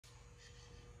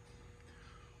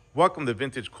Welcome to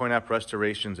Vintage Coin-Op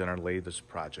Restorations and our latest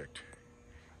project.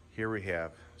 Here we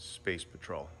have Space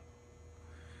Patrol.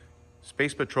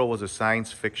 Space Patrol was a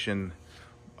science fiction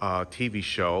TV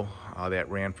show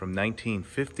that ran from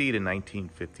 1950 to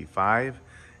 1955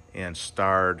 and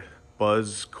starred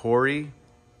Buzz Corey,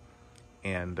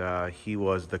 and he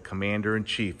was the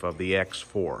commander-in-chief of the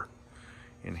X-4.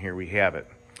 And here we have it.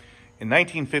 In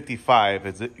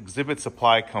 1955, Exhibit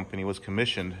Supply Company was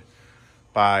commissioned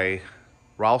by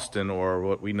Ralston, or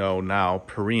what we know now,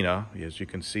 Purina. As you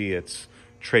can see, it's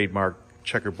trademark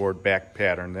checkerboard back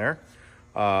pattern there,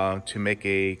 to make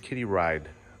a kiddie ride,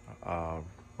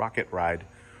 rocket ride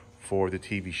for the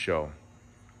TV show.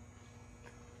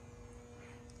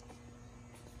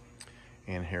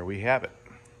 And here we have it.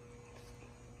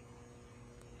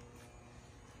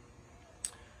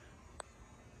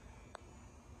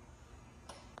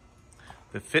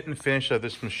 The fit and finish of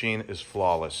this machine is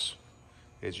flawless,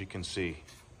 as you can see.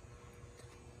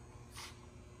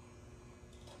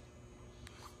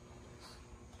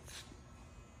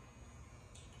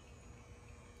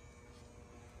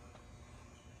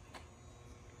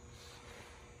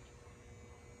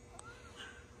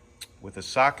 With a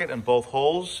socket in both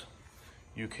holes,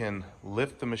 you can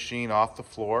lift the machine off the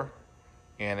floor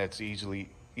and it's easily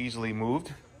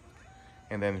moved.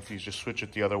 And then if you just switch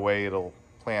it the other way, it'll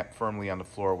plant firmly on the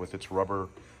floor with its rubber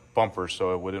bumper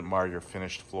so it wouldn't mar your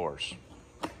finished floors.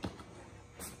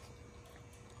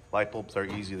 Light bulbs are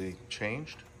easily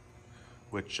changed,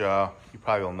 which you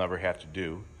probably will never have to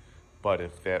do, but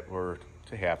if that were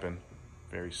to happen,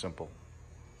 very simple.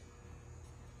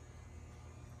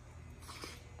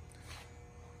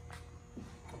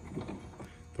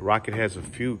 The rocket has a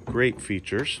few great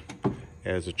features,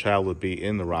 as a child would be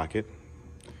in the rocket.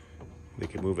 They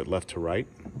can move it left to right.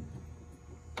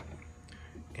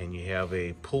 And you have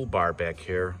a pull bar back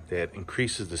here that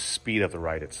increases the speed of the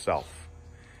ride itself.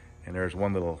 And there's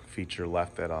one little feature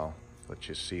left that I'll let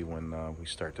you see when we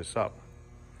start this up.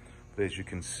 But as you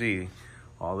can see,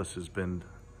 all this has been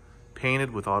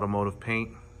painted with automotive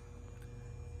paint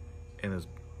and is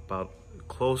about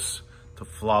close to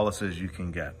flawless as you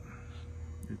can get.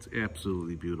 It's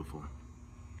absolutely beautiful.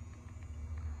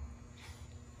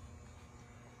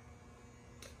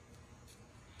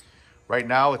 Right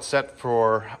now it's set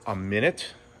for a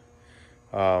minute.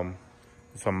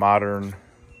 It's a modern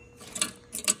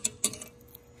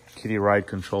kiddie ride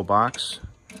control box,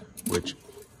 which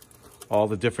all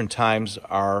the different times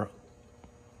are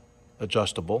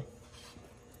adjustable.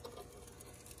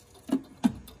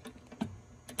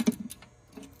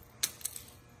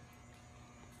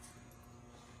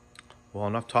 Well,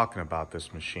 enough talking about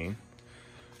this machine.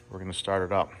 We're going to start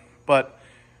it up. But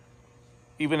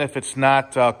even if it's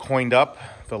not coined up,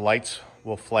 the lights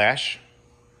will flash.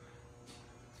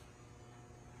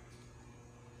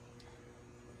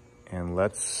 And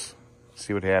let's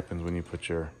see what happens when you put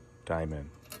your dime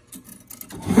in.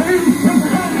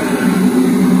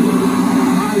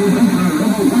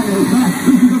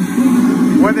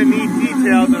 One of the neat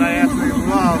details that I absolutely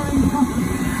love, you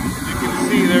can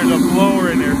see there's a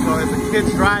blower in there, so as the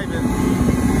kid's driving,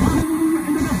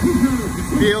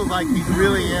 it feels like he's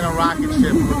really in a rocket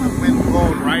ship with the wind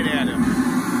blowing right at him.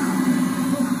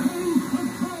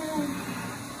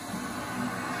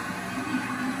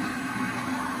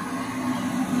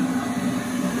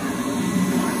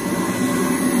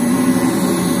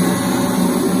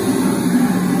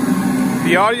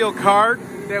 The audio card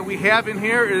that we have in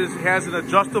here has an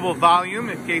adjustable volume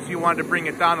in case you wanted to bring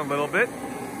it down a little bit.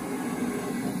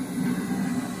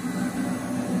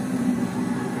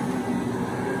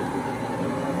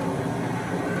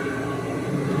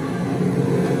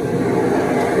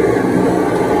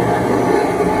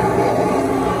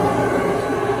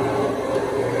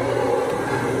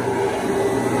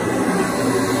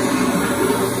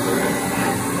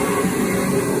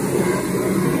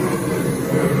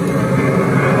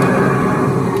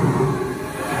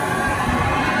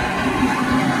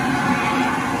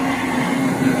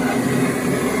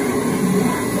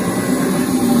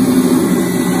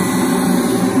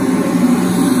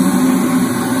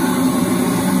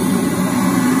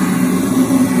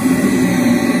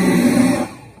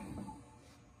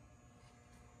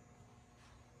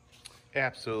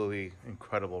 Absolutely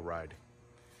incredible ride.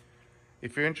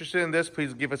 If you're interested in this,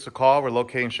 please give us a call. We're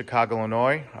located in Chicago,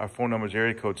 Illinois. Our phone number is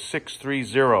area code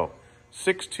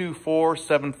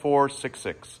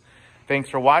 630-624-7466. Thanks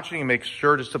for watching, and make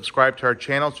sure to subscribe to our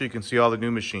channel so you can see all the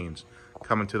new machines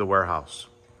coming to the warehouse.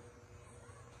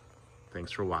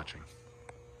 Thanks for watching.